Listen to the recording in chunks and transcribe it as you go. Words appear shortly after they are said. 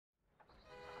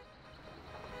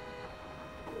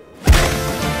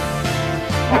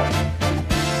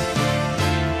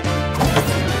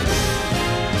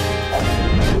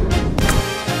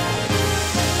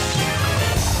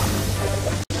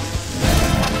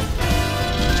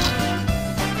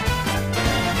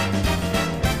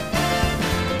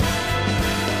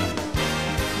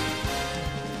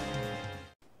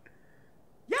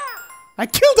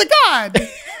God!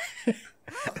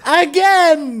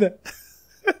 Again!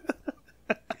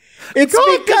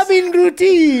 It's becoming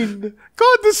routine!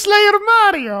 God the Slayer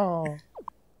Mario!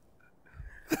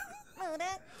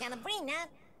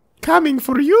 Coming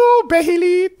for you,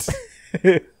 Behelit!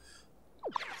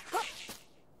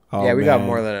 Oh, yeah, we man. got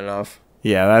more than enough.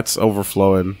 Yeah, that's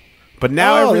overflowing. But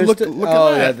now look at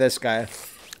that. Yeah, this guy.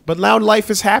 But now life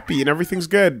is happy and everything's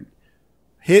good.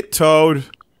 Hit Toad.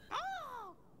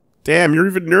 Damn, you're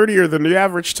even nerdier than the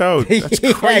average Toad. That's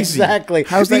yeah, crazy. Exactly.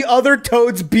 How's the that? other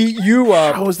Toads beat you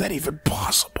up. How is that even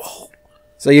possible?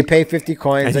 So you pay 50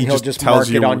 coins and he'll just just tells mark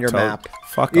it you on your Toad. map.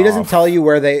 Fuck He doesn't off. tell you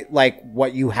where they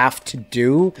what you have to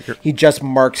do. He just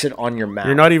marks it on your map.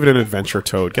 You're not even an adventure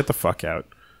Toad. Get the fuck out.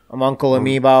 I'm Uncle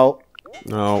Amiibo.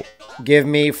 No. Give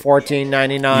me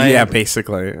 $14.99. Yeah,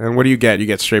 basically. And what do you get? You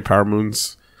get straight power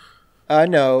moons.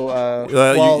 No.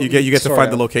 You get to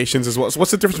find the locations as well. So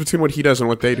what's the difference between what he does and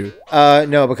what they do?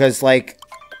 No, because like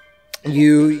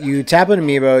you tap an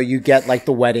amiibo, you get like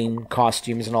the wedding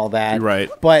costumes and all that. Right.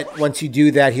 But once you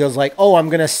do that, he's like, "Oh, I'm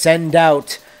gonna send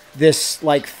out this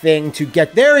like thing to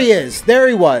get." There he is. There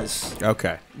he was.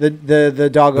 Okay. The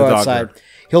doggo The outside. dogger.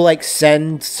 He'll like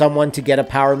send someone to get a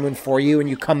power moon for you, and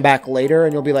you come back later,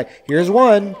 and you'll be like, "Here's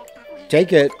one.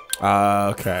 Take it."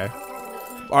 Okay.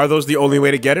 Are those the only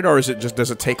way to get it, or is it just does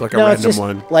it take like a No, it's random just,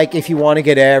 one? like if you want to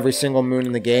get every single moon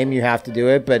in the game, you have to do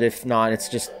it. But if not, it's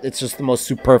just the most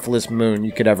superfluous moon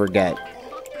you could ever get.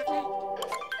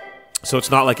 So it's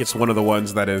not like it's one of the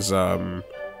ones that is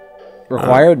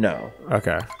Required? No.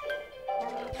 okay.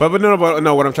 But no.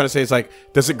 What I'm trying to say is like,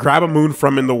 does it grab a moon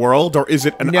from in the world, or is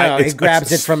it an? No, it grabs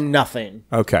it from nothing.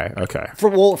 Okay. Okay.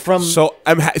 From So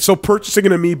so purchasing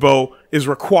an amiibo is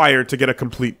required to get a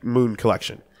complete moon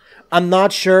collection. I'm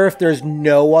not sure if there's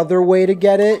no other way to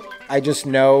get it. I just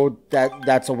know that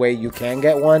that's a way you can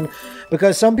get one.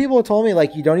 Because some people have told me,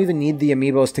 like, you don't even need the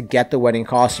amiibos to get the wedding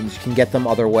costumes. You can get them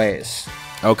other ways.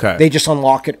 Okay. They just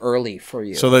unlock it early for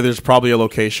you. So there's probably a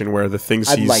location where the things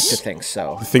I'd like to think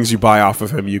so. the things you buy off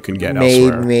of him you can get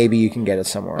elsewhere. Maybe you can get it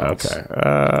somewhere else. Okay.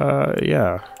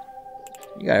 Yeah.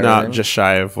 You got Not everything. just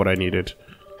shy of what I needed.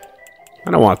 I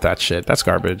don't want that shit. That's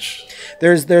garbage.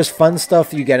 There's fun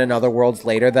stuff you get in other worlds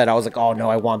later that I was like, oh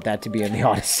no, I want that to be in the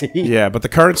Odyssey. Yeah, but the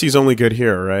currency's only good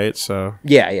here, right? So.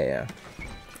 Yeah.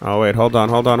 Oh wait, hold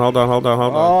on.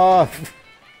 Oh,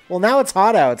 well now it's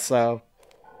hot out, so.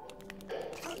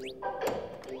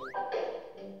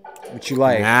 What you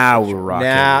like? Now we're rocking.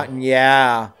 Now,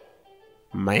 yeah.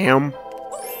 Ma'am.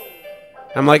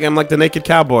 I'm like the naked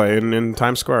cowboy in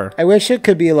Times Square. I wish it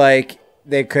could be like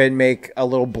they could make a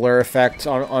little blur effect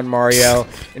on Mario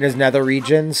in his nether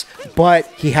regions, but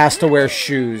he has to wear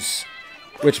shoes,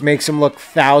 which makes him look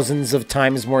thousands of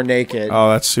times more naked. Oh,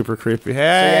 that's super creepy. Hey, So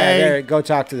yeah, there, go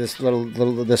talk to this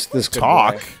this good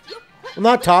talk. boy. Well,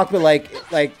 not talk, but like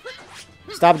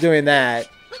stop doing that.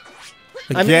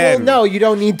 Again. I mean, well, no, you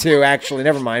don't need to. Actually,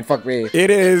 never mind. Fuck me. It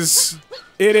is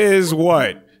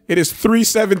what? It is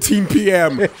 3:17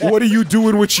 p.m. What are you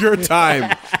doing with your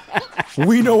time?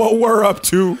 We know what we're up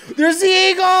to. There's the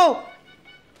eagle.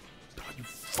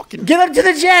 Fucking Get up to the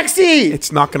Jaxie.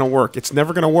 It's not gonna work. It's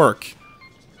never gonna work.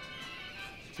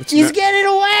 He's getting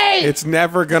away. It's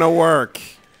never gonna work.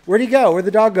 Where'd he go? Where'd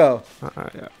the dog go?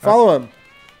 Yeah. Follow him.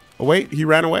 Oh, wait, he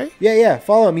ran away? Yeah.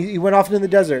 Follow him. He went off into the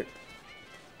desert.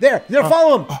 There.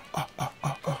 Follow him.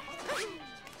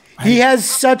 He has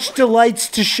such delights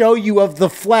to show you of the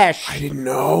flesh. I didn't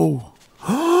know.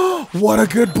 What a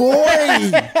good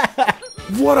boy!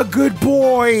 What a good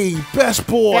boy! Best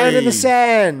boy! Down in the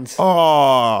sand.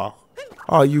 Oh,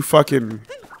 you fucking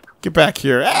get back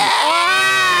here!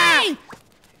 Hey!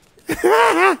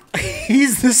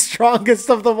 He's the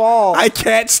strongest of them all. I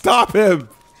can't stop him.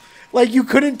 Like you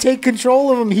couldn't take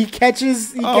control of him. He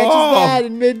catches that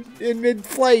in mid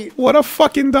flight. What a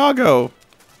fucking doggo!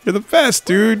 You're the best,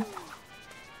 dude.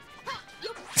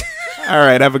 All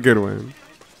right, have a good one.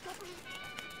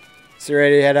 So you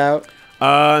ready to head out?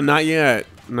 Not yet.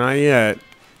 Not yet.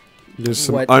 There's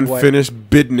some unfinished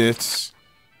business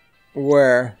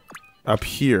Where? up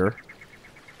here.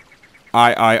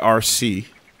 IIRC.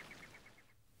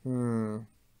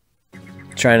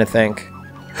 Trying to think.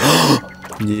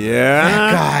 Yeah.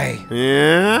 That guy.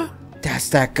 Yeah. That's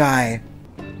that guy.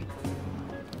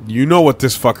 You know what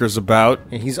this fucker's about.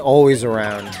 And he's always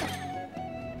around.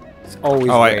 He's always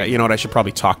You know what? I should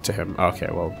probably talk to him. Okay,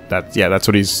 well, that's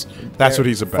what he's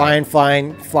about. Flying,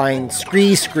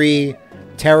 scree,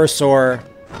 pterosaur.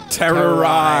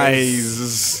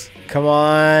 Terrorize. Come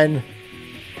on.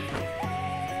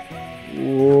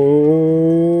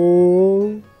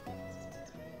 Whoa.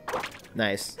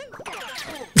 Nice.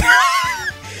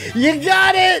 You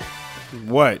got it!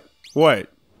 What? What?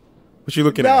 What you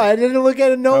looking No, at? I didn't look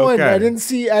at no one. I didn't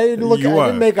see. I didn't look. I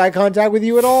didn't make eye contact with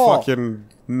you at all. Fucking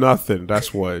nothing.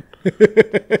 That's what.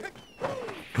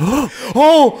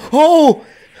 Oh!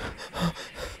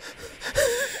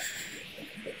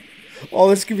 Oh,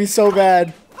 this could be so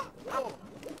bad.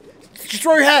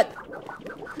 Destroy your hat.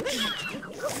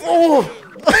 Oh!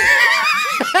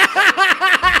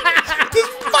 This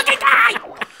fucking guy!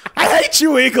 I hate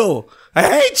you, Eagle. I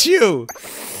hate you.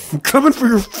 I'm coming for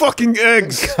your fucking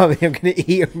eggs. I'm gonna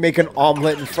eat or make an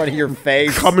omelet in front of your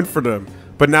face. Coming for them.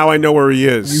 But now I know where he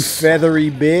is. You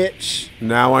feathery bitch.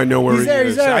 Now I know where he is.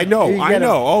 He's there. I know.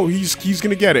 Oh, he's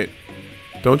gonna get it.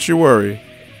 Don't you worry.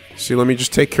 See, let me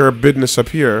just take care of business up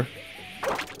here.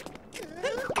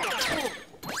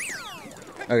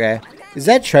 Okay. Is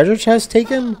that treasure chest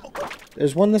taken?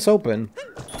 There's one that's open.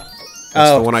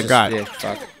 That's the one I got. Yeah,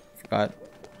 fuck. Forgot.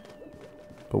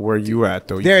 But where you at,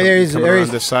 though? There he is. Coming around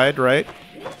this side, right?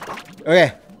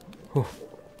 Okay.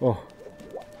 Oh.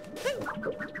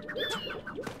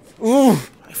 Ooh.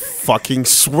 I fucking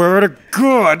swear to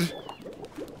God.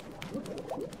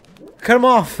 Cut him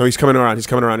off. No, he's coming around. He's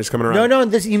coming around. He's coming around. No,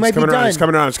 he might be done. He's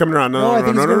coming around. He's coming around. No, I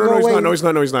think he's not. No, he's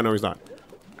not. No, he's not. No, he's not.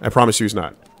 I promise you he's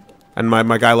not. And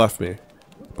my guy left me.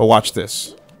 But watch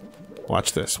this.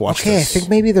 Watch this. Watch this. Okay, I think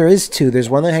maybe there is two. There's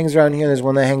one that hangs around here. There's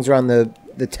one that hangs around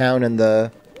the town and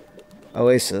the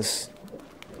oasis.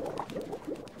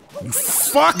 You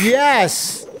fuck!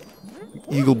 Yes!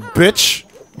 Eagle bitch!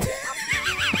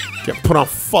 Get put on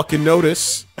fucking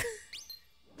notice.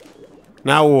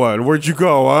 Now what? Where'd you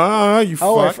go? You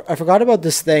fuck. I forgot about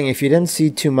this thing. If you didn't see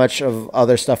too much of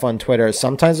other stuff on Twitter,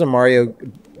 sometimes when Mario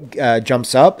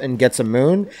jumps up and gets a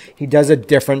moon, he does a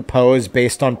different pose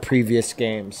based on previous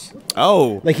games.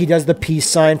 Oh. Like he does the peace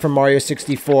sign from Mario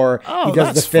 64. Oh, he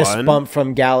does the fist bump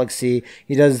from Galaxy.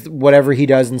 He does whatever he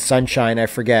does in Sunshine, I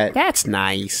forget. That's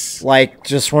nice. Like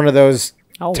just one of those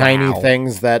tiny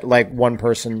things that like one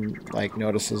person like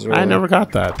notices. Really. I never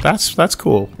got that. That's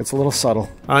cool. It's a little subtle.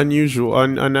 Unusual,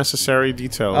 unnecessary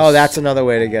details. Oh, that's another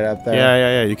way to get up there.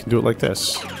 Yeah. You can do it like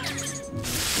this.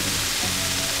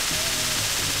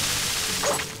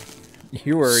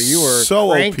 You were so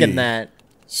cranking OP. that.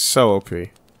 So OP.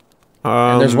 And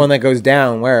there's one that goes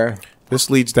down. Where? This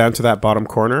leads down to that bottom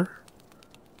corner.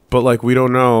 But like we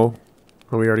don't know.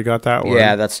 Oh, we already got that one.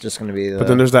 Yeah, that's just gonna be the... But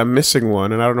then there's that missing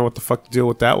one, and I don't know what the fuck the deal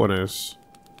with that one is.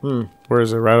 Where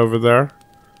is it? Right over there?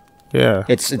 Yeah.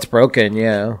 It's broken,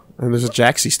 yeah. And there's a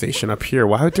Jaxie station up here.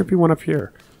 Why would there be one up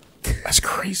here? That's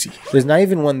crazy. There's not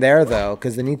even one there, though,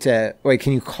 because they need to... Wait,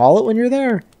 can you call it when you're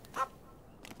there?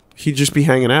 He'd just be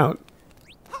hanging out.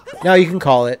 No, you can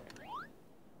call it.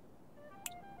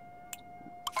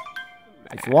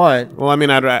 If you want. Well, I mean,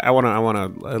 I want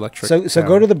to electric. So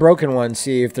go to the broken one,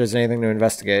 see if there's anything to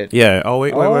investigate. Yeah. Oh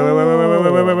wait. Wait.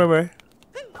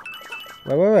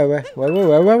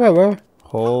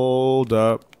 Hold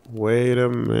up. Wait a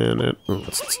minute.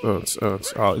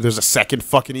 Oh, there's a second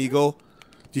fucking eagle.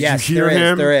 Did you hear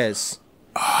him? There is.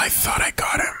 Oh, I thought I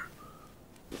got him.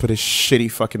 But his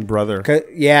shitty fucking brother.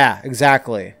 Yeah,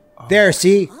 exactly. There,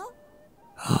 see?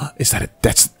 Is that it?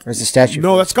 That's... There's a statue.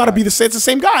 No, that's got to be the same. It's the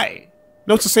same guy.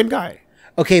 No, it's the same guy.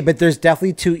 Okay, but there's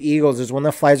definitely two eagles. There's one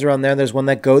that flies around there. And there's one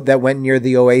that went near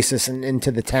the oasis and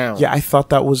into the town. Yeah, I thought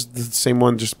that was the same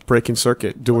one, just breaking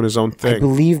circuit, doing his own thing. I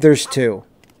believe there's two.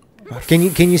 Can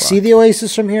you see the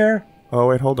oasis from here? Oh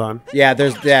wait, hold on. Yeah,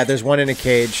 there's one in a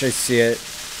cage. I see it.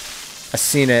 I've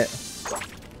seen it.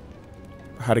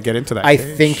 How to get into that? I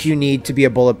cage? think you need to be a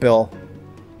bullet bill.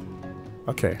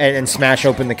 Okay. And smash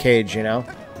open the cage, you know?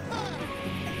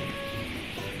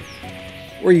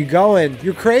 Where are you going?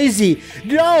 You're crazy!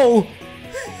 No!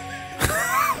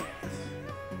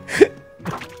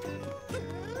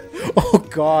 Oh,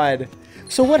 God.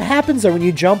 So what happens though when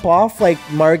you jump off? Like,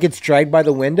 Mario gets dragged by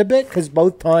the wind a bit? Because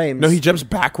both times... No, he jumps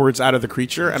backwards out of the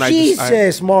creature, and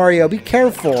Jesus, Mario, be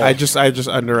careful. I just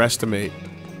underestimate.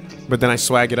 But then I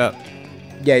swag it up.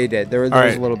 Yeah, you did. There was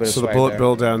a little bit of so swag the bullet there.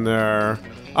 bill down there.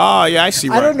 Oh, yeah, I see.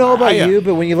 I don't know about you,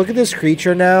 but when you look at this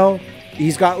creature now,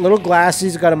 he's got little glasses,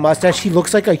 he's got a mustache. He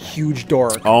looks like a huge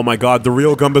dork. Oh my God, the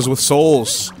real Gumbas with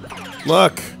souls.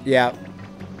 Look. Yeah.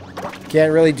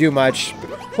 Can't really do much.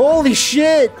 Holy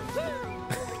shit!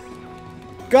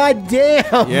 God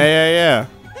damn! Yeah.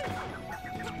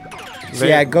 So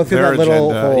yeah, go through that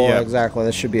little hole. Yeah. Exactly,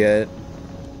 this should be it.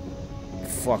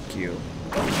 Fuck you.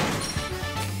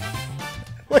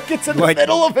 Like it's in the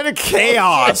middle of an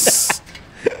chaos.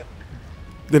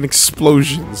 Then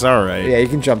explosions. All right. Yeah, you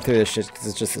can jump through this shit because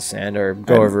it's just the sand, or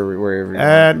go over wherever you want.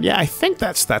 And yeah, I think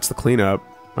that's the cleanup.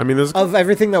 I mean, there's of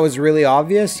everything that was really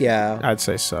obvious. Yeah, I'd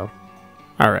say so.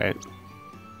 All right.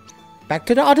 Back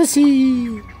to the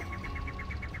Odyssey.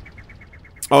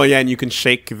 Oh yeah, and you can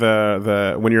shake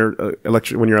the when you're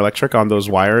electric on those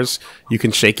wires, you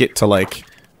can shake it to like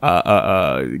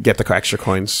get the extra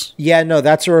coins. Yeah, no,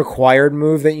 that's a required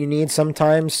move that you need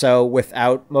sometimes. So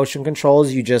without motion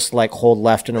controls, you just like hold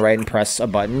left and right and press a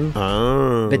button.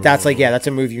 Oh. But that's like, yeah, that's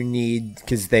a move you need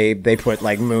because they put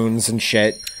like moons and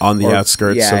shit on the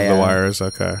outskirts of the wires.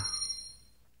 Okay.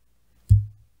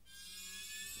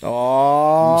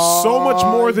 Oh, so much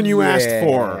more than you asked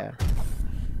for.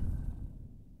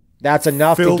 That's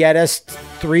enough to get us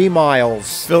 3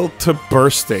 miles. Filled to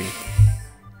bursting.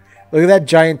 Look at that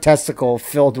giant testicle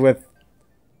filled with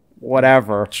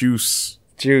whatever. Juice.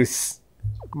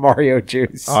 Mario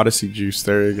juice. Odyssey juice.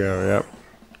 There you go. Yep.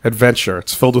 Adventure.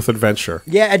 It's filled with adventure.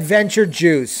 Yeah, adventure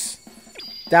juice.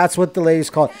 That's what the ladies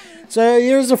call it. So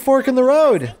here's a fork in the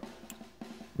road.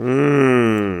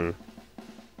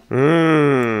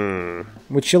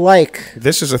 What you like?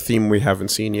 This is a theme we haven't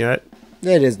seen yet.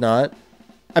 It is not.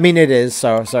 I mean, it is.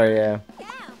 So sorry. Yeah.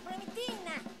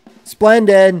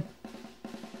 Splendid.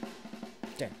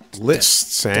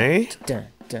 Lists, eh?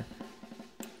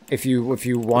 If you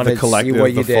wanted to see the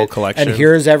what you full did, collection. and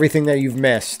here's everything that you've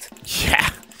missed.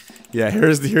 Yeah.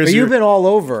 Here's but you've been all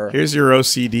over. Here's your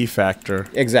OCD factor.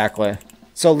 Exactly.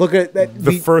 So look at that.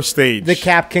 The first stage. The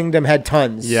Cap Kingdom had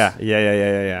tons.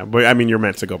 Yeah. But I mean, you're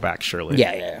meant to go back, Shirley.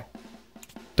 Yeah.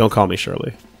 Don't call me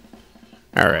Shirley.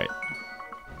 All right.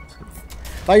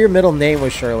 I thought your middle name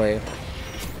was Shirley.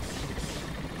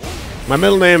 My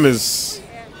middle name is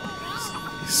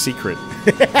Secret.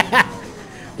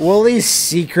 Woolly's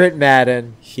Secret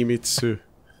Madden. Himitsu.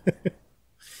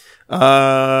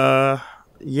 Yeah,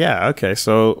 okay,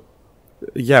 so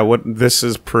yeah, this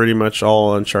is pretty much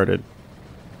all Uncharted.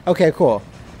 Okay, cool.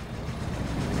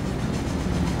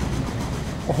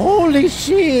 Holy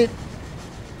shit.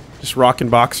 Just rocking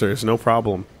boxers, no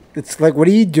problem. It's like, what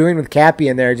are you doing with Cappy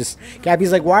in there? Just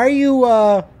Cappy's like, why are you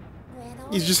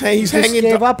he's hanging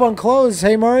gave up on clothes,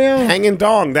 hey Mario? Hanging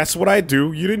dong. That's what I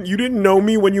do. You didn't know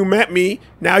me when you met me.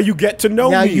 Now you get to know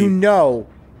me. Now you know.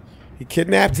 He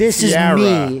kidnapped This Tiara.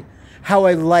 is me, how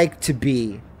I like to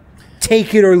be.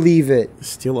 Take it or leave it.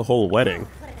 Steal a whole wedding.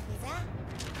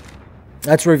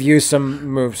 Let's review some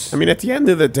moves. I mean, at the end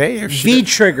of the day, if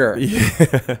V-trigger.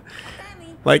 Yeah.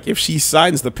 Like, if she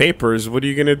signs the papers, what are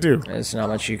you gonna do? There's not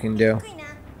much you can do.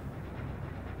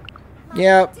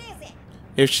 Yep.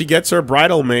 If she gets her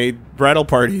bridal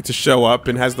party to show up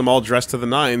and has them all dressed to the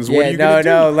nines, what are you gonna do?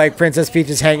 No, like Princess Peach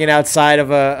is hanging outside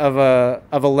of a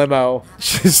limo.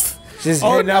 Just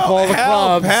hitting up all the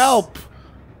clubs. Help!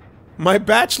 My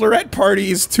bachelorette party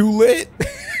is too lit.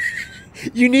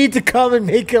 You need to come and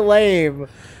make it lame.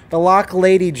 The lock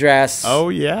lady dress. Oh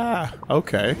yeah.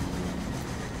 Okay.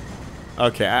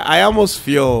 Okay. I almost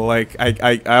feel like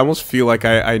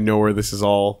I know where this is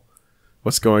all.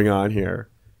 What's going on here?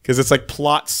 Because it's like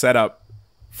plot setup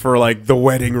for like the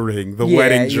wedding ring, the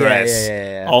wedding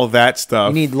dress, all that stuff.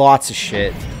 You need lots of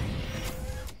shit.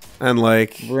 And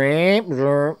like,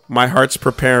 my heart's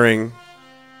preparing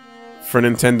for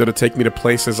Nintendo to take me to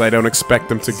places I don't expect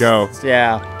them to go.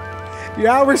 Yeah.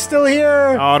 Yeah, we're still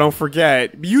here. Oh, don't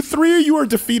forget. You three of you are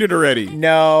defeated already.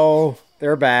 No,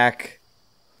 they're back.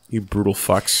 You brutal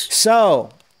fucks. So,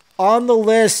 on the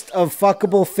list of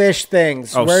fuckable fish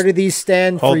things, where do these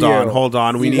stand for you? Hold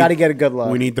on. We got to get a good look.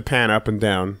 We need the pan up and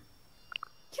down.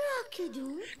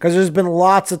 Because there's been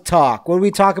lots of talk. What did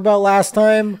we talk about last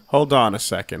time? Hold on a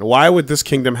second. Why would this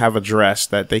kingdom have a dress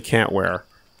that they can't wear?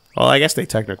 Well, I guess they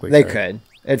technically could.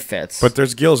 It fits. But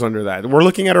there's gills under that. We're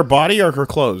looking at her body or her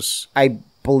clothes? I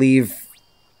believe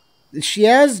she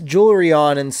has jewelry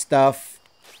on and stuff.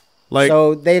 Like,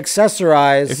 so they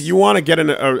accessorize. If you want to get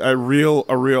a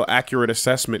real accurate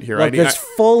assessment here, look, there's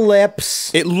full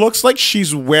lips. It looks like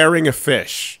she's wearing a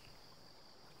fish.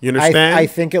 You understand? I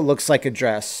think it looks like a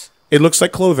dress. It looks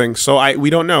like clothing, so we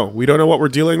don't know. We don't know what we're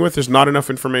dealing with. There's not enough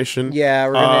information. Yeah,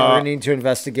 we're gonna need to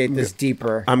investigate this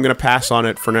deeper. I'm gonna pass on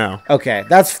it for now. Okay,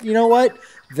 you know what?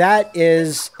 That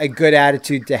is a good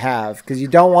attitude to have, because you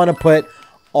don't want to put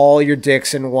all your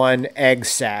dicks in one egg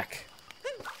sack.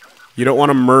 You don't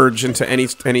want to merge into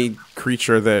any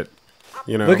creature that,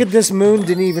 you know. Look at this moon,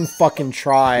 didn't even fucking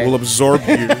try. Will absorb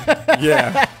you.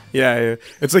 Yeah.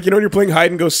 It's like, you know, when you're playing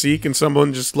hide and go seek and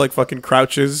someone just like fucking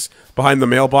crouches behind the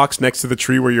mailbox next to the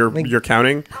tree where you're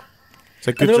counting. It's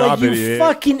like, good job, like, you idiot.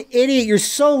 Fucking idiot, you're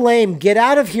so lame. Get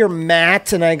out of here,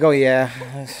 Matt. And I go, yeah.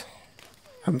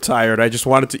 I'm tired. I just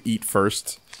wanted to eat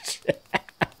first.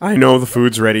 I know the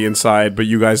food's ready inside, but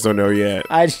you guys don't know yet.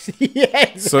 Yeah,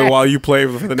 exactly. So while you play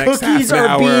for the next Cookies half an are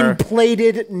hour, being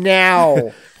plated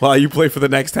now. while you play for the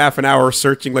next half an hour,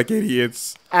 searching like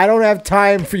idiots, I don't have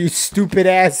time for you stupid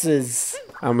asses.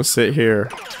 I'm gonna sit here.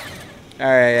 All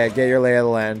right, yeah, get your lay of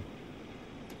the land.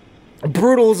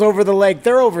 Brutal's over the lake.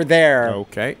 They're over there.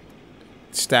 Okay.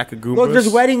 Stack of Goombas. Look, there's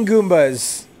wedding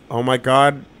Goombas. Oh my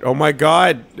god. Oh my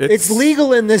god. It's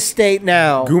legal in this state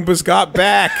now. Goombas got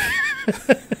back.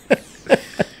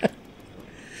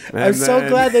 I'm so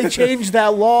glad they changed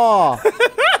that law.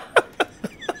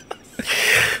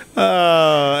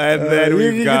 And then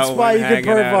we've got one hanging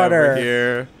out over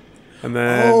here. And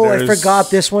then I forgot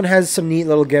this one has some neat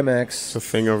little gimmicks. a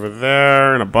thing over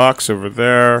there and a box over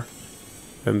there.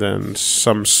 And then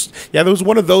some... Yeah, there was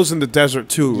one of those in the desert,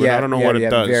 too. Yeah, and I don't know what it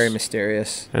does. Very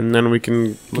mysterious. And then we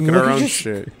can look at our own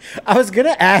shit. I was going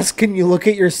to ask, can you look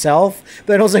at yourself?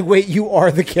 But I was like, wait, you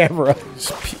are the camera.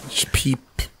 Just peep.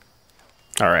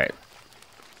 All right.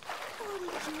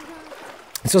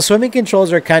 So swimming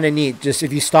controls are kind of neat. Just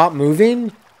if you stop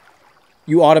moving,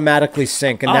 you automatically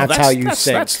sink, and that's how you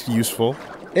sink. That's useful.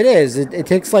 It is. It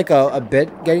takes like a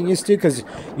bit getting used to, because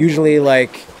usually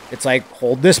like it's like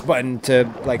hold this button to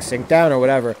like sink down or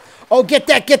whatever. Oh, get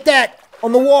that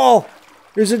on the wall.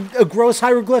 There's a gross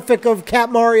hieroglyphic of Cat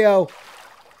Mario.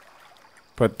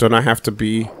 But don't I have to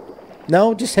be...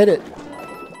 No, just hit it.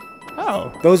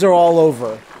 Oh. Those are all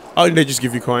over. Oh, they just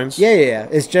give you coins? Yeah.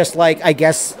 It's just like, I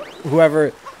guess,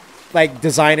 whoever, like,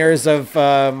 designers of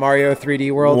Mario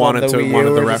 3D World wanted on the Wii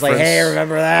U the were just like, hey,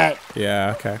 remember that?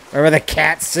 Yeah, okay. Remember the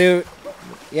cat suit?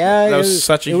 Yeah, that was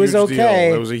such a huge deal.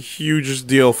 That was a huge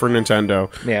deal for Nintendo.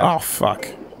 Yeah. Oh, fuck.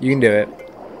 You can do it.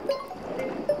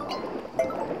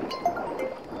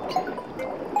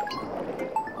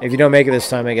 If you don't make it this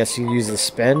time, I guess you use the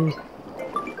spin.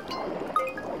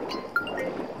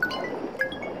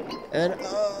 And,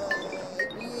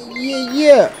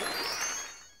 yeah.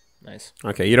 Nice.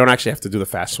 Okay, you don't actually have to do the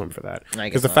fast swim for that.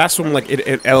 Because the fast swim, like,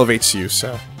 it elevates you,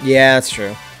 so. Yeah, that's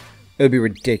true. It would be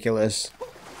ridiculous.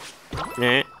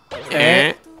 Hello.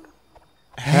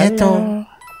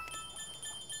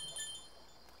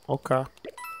 Okay.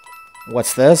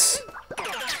 What's this?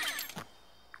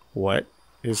 What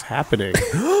is happening?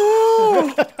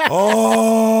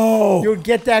 Oh! You'll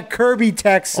get that Kirby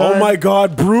text, son. Oh my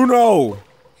god, Bruno!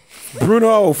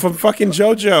 Bruno from fucking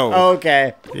JoJo. Oh,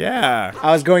 okay. Yeah.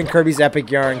 I was going Kirby's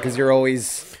Epic Yarn because you're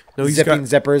always zipping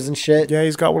zippers and shit. Yeah,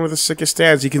 he's got one of the sickest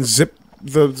stands. He can zip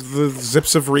the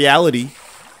zips of reality.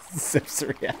 Zips of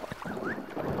reality.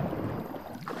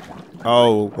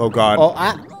 Oh god. Oh,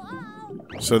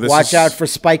 so this watch out for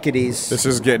Spiketies. This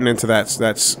is getting into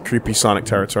that's creepy Sonic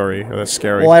territory. That's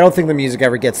scary. Well, I don't think the music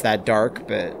ever gets that dark,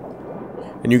 but...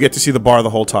 And you get to see the bar the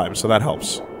whole time, so that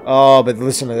helps. Oh, but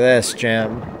listen to this,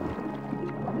 Jam.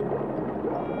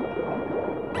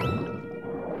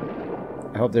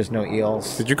 I hope there's no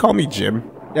eels. Did you call me Jim?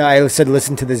 No, I said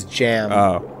listen to this jam.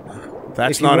 Oh.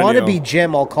 That's if not an eel. If you want to be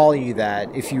Jim, I'll call you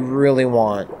that. If you really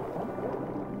want.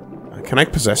 Can I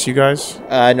possess you guys?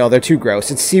 No, they're too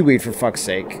gross. It's seaweed, for fuck's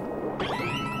sake.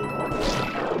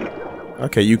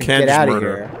 Okay, you can get just out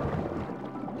murder. of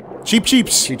here. Cheap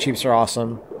Cheeps! Cheap Cheeps are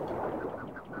awesome.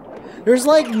 There's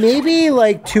like maybe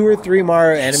like 2 or 3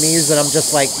 Mario enemies that I'm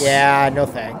just like, yeah, no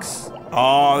thanks.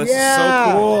 Oh, this is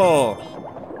so cool.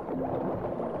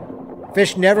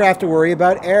 Fish never have to worry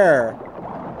about air.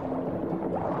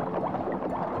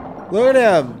 Look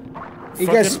at him. You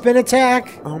got spin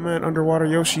attack. Oh man, underwater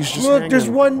Yoshi's just Look,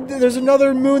 hanging. there's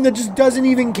another moon that just doesn't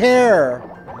even care.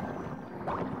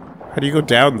 How do you go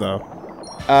down though?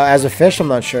 As a fish, I'm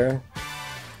not sure.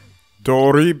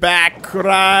 Dory back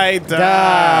rider.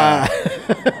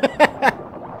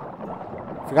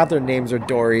 Forgot their names are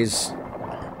Dories.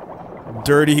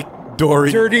 Dirty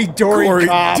Dory. Dirty Dory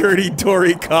Cop. Dirty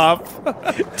Dory Cop.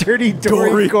 Dirty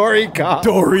Dory Gory Cop.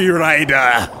 Dory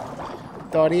Rider.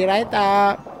 Dory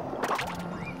Rider.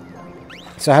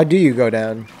 So how do you go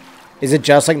down? Is it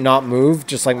just like not move,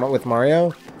 just like with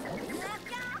Mario?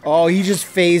 Oh, he just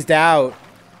phased out.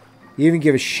 He didn't even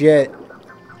give a shit.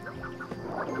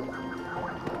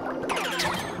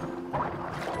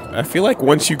 I feel like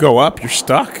once you go up, you're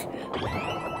stuck.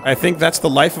 I think that's the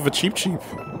life of a Cheap Cheep.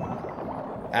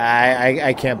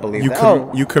 I can't believe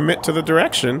that. You commit to the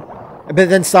direction. But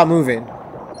then stop moving.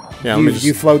 Yeah,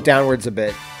 you float downwards a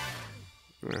bit.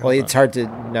 Well, it's hard to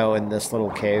know in this little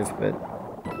cave, but...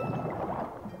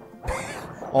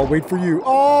 I'll wait for you.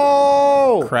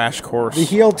 Oh! Crash course. The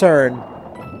heel turn.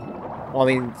 Well, I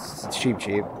mean, it's cheap.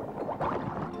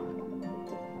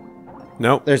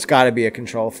 Nope. There's got to be a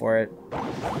control for it.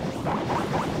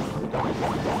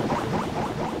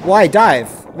 Why dive?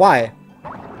 Why?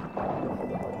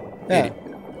 Yeah.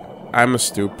 I'm a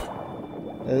stoop.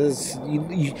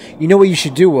 You know what you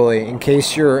should do, Willie? In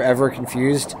case you're ever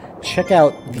confused, check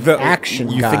out the action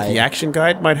guide. You think the action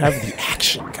guide might have the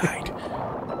action guide?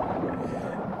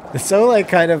 It's so like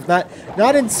kind of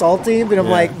not insulting, but I'm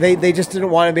like they just didn't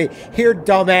want to be here,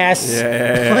 dumbass.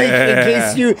 Yeah. Like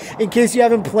in case you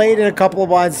haven't played in a couple of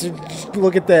months, just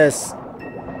look at this.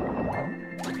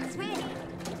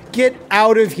 Get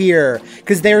out of here,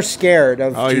 because they're scared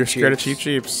of. Oh, Cheep you're scared of Cheeps.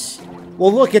 Cheep Cheeps.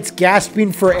 Well, look, it's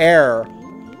gasping for air.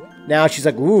 Now she's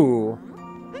like, ooh.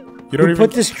 You don't even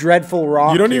put this dreadful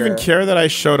rock. You don't here? even care that I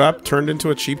showed up, turned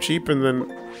into a Cheep Cheep, and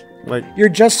then, like, You're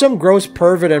just some gross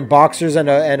pervert in boxers and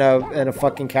a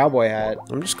fucking cowboy hat.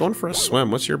 I'm just going for a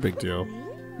swim. What's your big deal?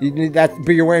 But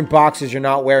you're wearing boxers. You're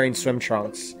not wearing swim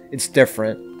trunks. It's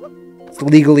different. It's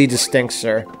legally distinct,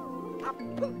 sir.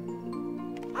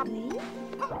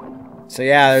 So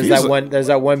yeah, there's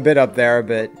that one bit up there,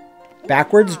 but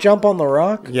backwards jump on the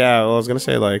rock. Yeah, well, I was gonna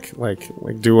say like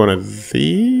do one of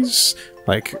these.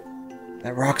 Like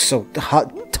that rock's so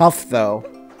tough, though.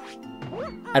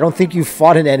 I don't think you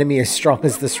fought an enemy as strong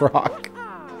as this rock.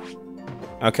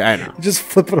 Okay, I know. Just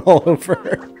flip it all over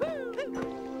her.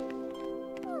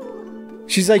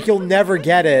 She's like, you'll never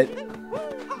get it.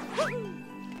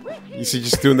 You see,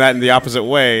 just doing that in the opposite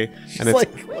way, She's and it's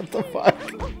like, what the fuck?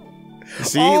 You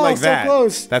see, Oh, like so that.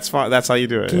 close. That's fine. That's how you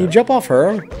do it. Can you jump off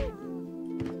her?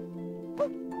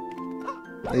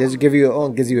 It does give you,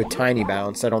 it gives you a tiny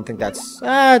bounce. I don't think that's...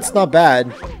 it's not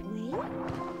bad.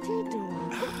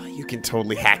 You can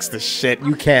totally hacks this shit.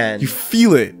 You can. You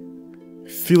feel it.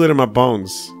 Feel it in my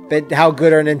bones. But how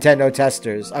good are Nintendo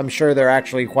testers? I'm sure they're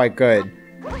actually quite good.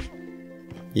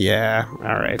 Yeah.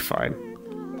 All right. Fine.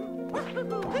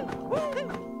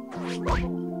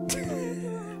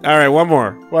 All right. One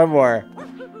more. One more.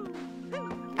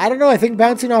 I don't know. I think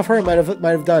bouncing off her might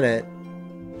have done it.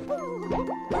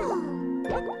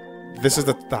 This is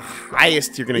the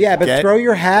highest you're gonna get. Yeah, but throw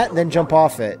your hat and then jump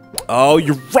off it. Oh,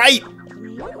 you're right.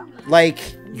 Like,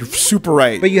 you're super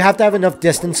right. But you have to have enough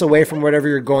distance away from whatever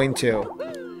you're going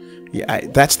to. Yeah,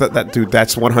 that's dude.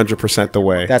 That's 100% the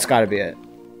way. That's got to be it.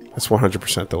 That's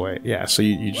 100% the way. Yeah. So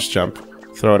you just jump,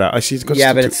 throw it out. I see.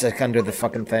 Yeah, but it's like under the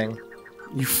fucking thing.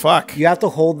 You fuck. You have to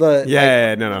hold the.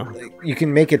 Yeah, no. You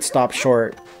can make it stop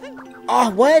short. Oh,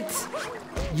 what?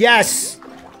 Yes.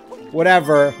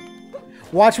 Whatever.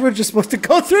 Watch, we're just supposed to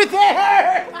go through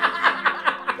there.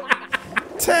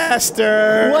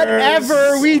 Testers.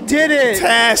 Whatever, we did it.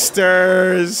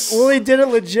 Testers. Well, he did it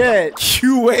legit.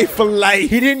 QA for life.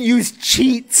 He didn't use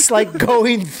cheats like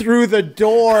going through the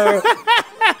door.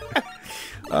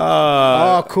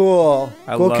 Oh, cool.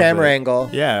 Cool camera angle.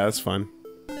 Yeah, that's fun.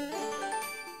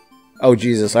 Oh,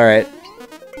 Jesus. All right.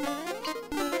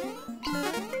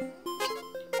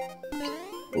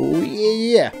 Oh,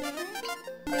 yeah.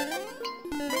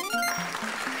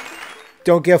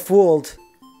 Don't get fooled.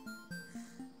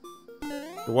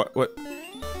 What?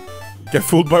 Get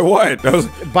fooled by what?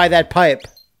 By that pipe.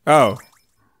 Oh.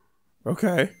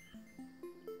 Okay.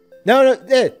 No,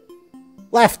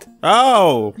 left.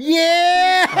 Oh.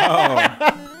 Yeah!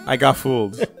 Oh. I got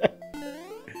fooled.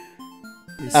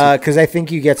 Because I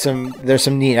think you get there's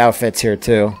some neat outfits here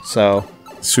too, so.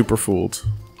 Super fooled.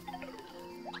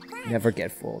 Never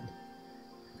get fooled.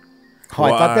 Oh,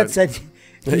 I thought that said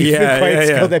you've been quite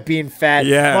skilled at being fat.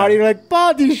 Yeah. Marty, you're like,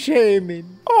 body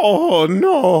shaming. Oh,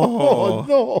 no. Oh,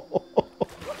 no.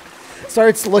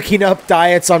 Starts looking up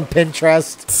diets on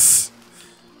Pinterest.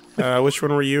 Which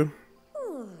one were you?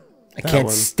 I can't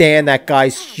stand that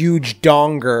guy's huge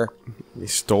donger. He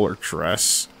stole her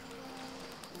dress.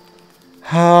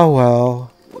 Oh,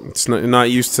 well. It's not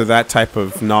used to that type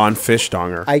of non-fish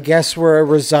donger. I guess we're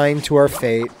resigned to our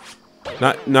fate.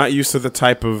 Not used to the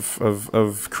type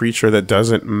of creature that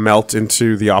doesn't melt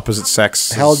into the opposite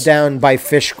sex. Held down by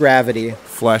fish gravity.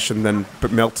 Flesh and then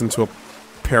melt into a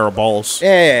pair of balls.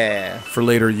 Yeah. For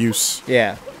later use.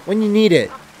 Yeah. When you need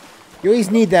it. You always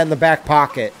need that in the back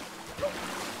pocket.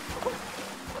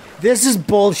 This is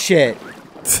bullshit.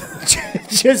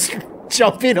 Just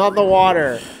jumping on the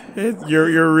water.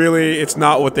 You're really, it's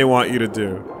not what they want you to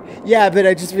do. Yeah, but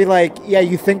I just be like, yeah,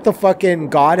 you think the fucking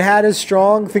God hat is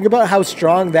strong? Think about how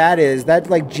strong that is.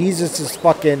 That, like, Jesus is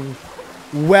fucking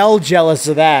well jealous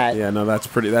of that. Yeah, no, that's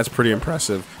pretty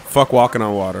impressive. Fuck walking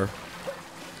on water.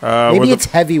 Maybe it's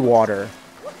heavy water.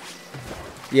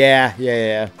 Yeah.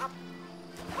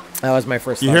 That was my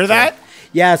first thought. You hear that?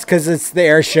 Yes, because it's the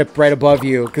airship right above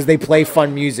you, because they play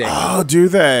fun music. Oh, do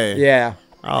they? Yeah.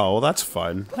 Oh, well, that's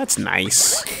fun. That's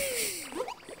nice.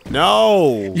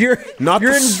 No. You're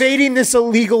invading this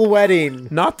illegal wedding.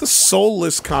 Not the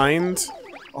soulless kind.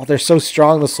 Oh, they're so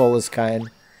strong, the soulless kind.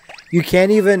 You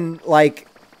can't even, like,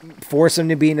 force them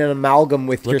to be in an amalgam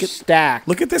with your stack.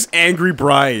 Look at this angry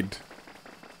bride.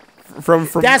 From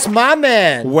That's my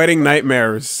man. Wedding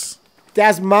Nightmares.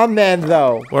 That's my man,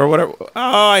 though. Or whatever. Oh,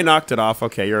 I knocked it off.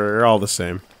 Okay, you're all the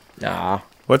same. Nah.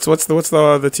 What's the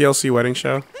TLC wedding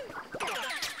show?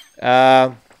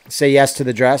 Say yes to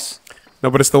the dress. No,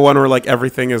 but it's the one where like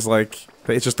everything is like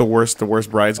it's just the worst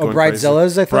brides going crazy.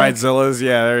 Bridezillas, I think. Bridezillas,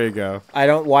 yeah, there you go.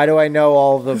 Why do I know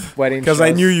all the wedding shows? Because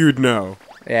I knew you'd know.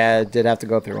 Yeah, I did have to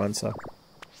go through one, so.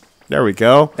 There we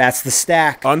go. That's the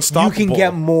stack. Unstoppable. You can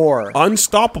get more.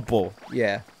 Unstoppable.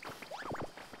 Yeah.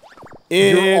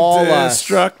 You're all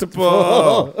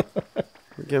indestructible.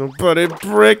 We're gonna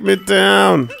break me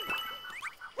down.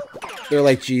 They're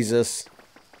like Jesus.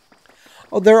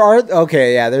 Oh, there are...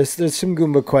 Okay, yeah, there's some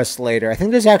Goomba quests later. I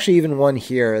think there's actually even one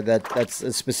here that's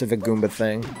a specific Goomba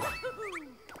thing.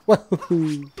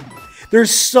 They're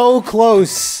so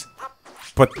close.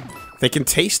 But they can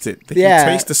taste it. They can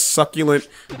taste the succulent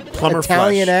plumber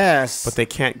Italian flesh. ass. But they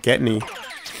can't get any.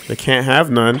 They can't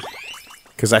have none.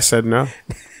 Because I said no.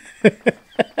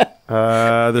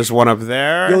 There's one up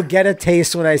there. You'll get a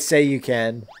taste when I say you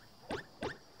can.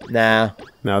 Nah.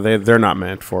 No, they're not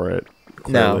meant for it.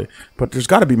 Clearly. No. But there's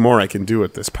got to be more I can do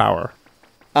with this power.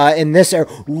 In this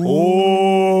area...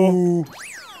 Ooh.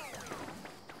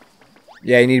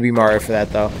 Yeah, you need to be Mario for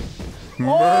that, though.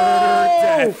 Murder,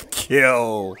 death,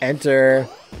 kill. Enter.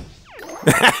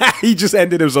 He just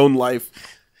ended his own life.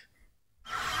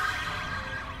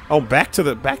 Oh, back to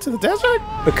the desert?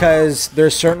 Because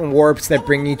there's certain warps that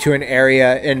bring you to an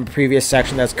area in previous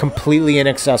section that's completely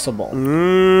inaccessible.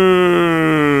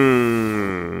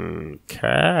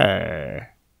 Okay.